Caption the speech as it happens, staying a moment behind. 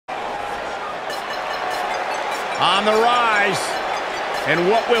On the rise, and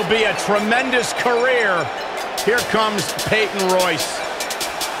what will be a tremendous career. Here comes Peyton Royce.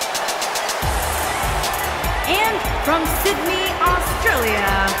 And from Sydney,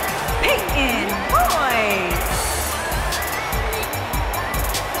 Australia, Peyton Royce.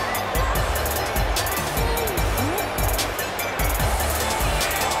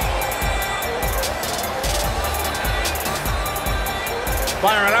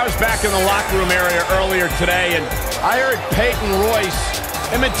 Byron, I was back in the locker room area earlier today, and I heard Peyton Royce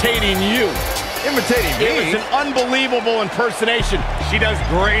imitating you. Imitating me? It was an unbelievable impersonation. She does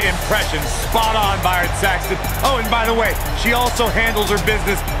great impressions. Spot on, Byron Saxton. Oh, and by the way, she also handles her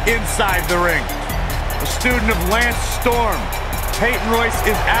business inside the ring. A student of Lance Storm, Peyton Royce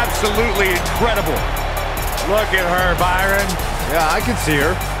is absolutely incredible. Look at her, Byron. Yeah, I can see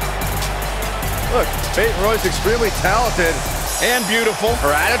her. Look, Peyton Royce, extremely talented. And beautiful. Her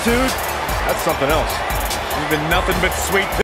attitude, that's something else. She's been nothing but sweet.